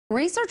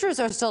Researchers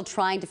are still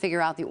trying to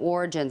figure out the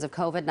origins of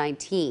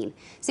COVID-19.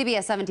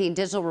 CBS 17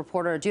 digital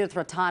reporter Judith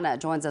Ratana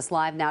joins us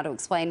live now to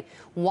explain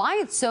why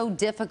it's so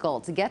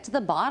difficult to get to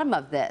the bottom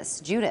of this.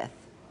 Judith.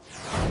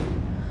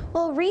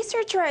 Well, a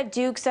researcher at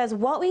Duke says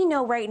what we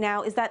know right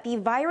now is that the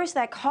virus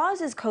that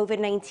causes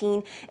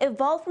COVID-19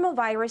 evolved from a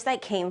virus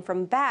that came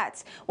from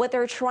bats. What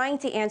they're trying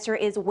to answer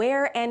is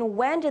where and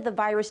when did the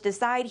virus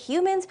decide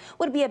humans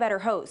would be a better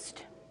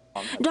host?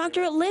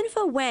 Dr.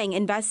 Linfa Wang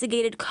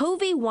investigated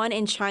COVID-1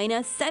 in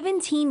China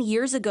 17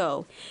 years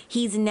ago.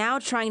 He's now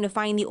trying to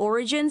find the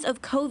origins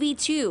of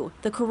COVID-2,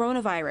 the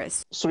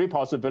coronavirus. Three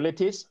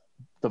possibilities: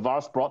 the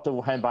virus brought to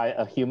Wuhan by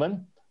a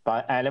human,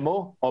 by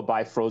animal, or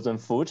by frozen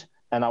food.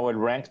 And I would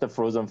rank the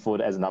frozen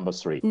food as number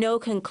 3. No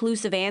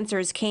conclusive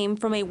answers came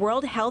from a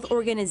World Health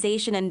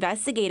Organization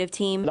investigative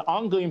team. The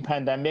ongoing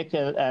pandemic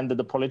and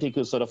the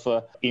political sort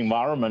of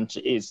environment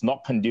is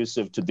not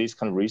conducive to this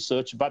kind of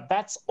research, but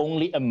that's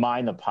only a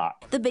minor part.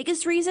 The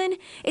biggest reason?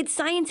 It's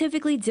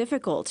scientifically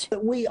difficult.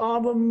 We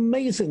are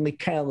amazingly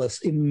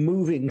careless in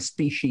moving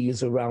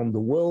species around the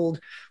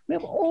world. We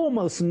have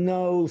almost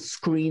no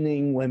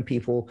screening when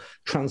people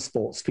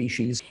transport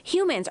species.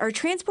 Humans are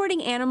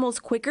transporting animals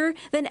quicker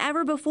than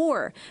ever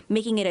before,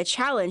 making it a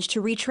challenge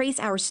to retrace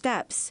our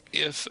steps.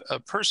 If a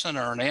person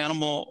or an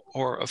animal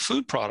or a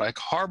food product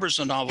harbors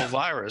a novel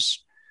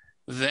virus,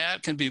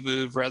 that can be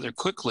moved rather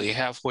quickly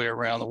halfway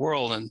around the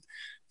world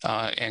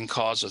and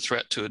cause a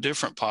threat to a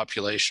different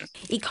population.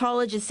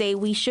 Ecologists say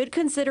we should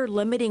consider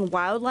limiting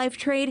wildlife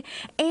trade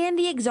and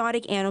the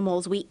exotic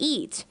animals we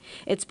eat.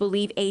 It's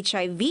believed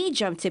HIV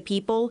jumped to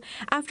people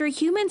after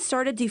humans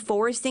started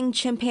deforesting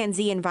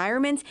chimpanzee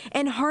environments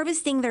and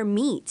harvesting their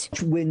meat.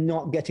 We're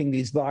not getting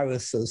these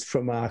viruses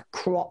from our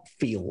crop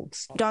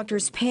fields.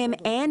 Doctors Pim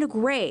and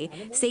Gray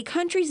say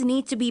countries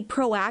need to be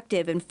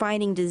proactive in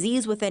finding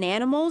disease within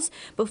animals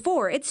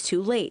before it's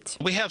too late.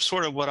 We have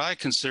sort of what I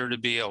consider to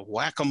be a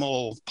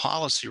whack-a-mole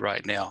policy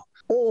right now.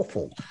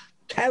 Awful,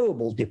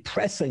 terrible,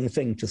 depressing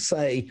thing to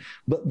say,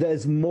 but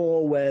there's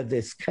more where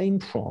this came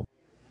from.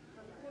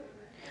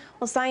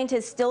 Well,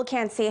 scientists still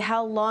can't say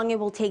how long it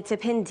will take to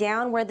pin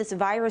down where this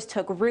virus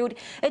took root.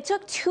 It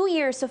took 2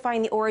 years to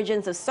find the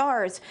origins of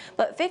SARS,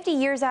 but 50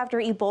 years after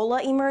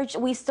Ebola emerged,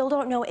 we still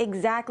don't know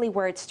exactly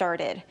where it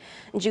started.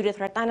 Judith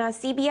Ratana,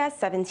 CBS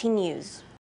 17 News.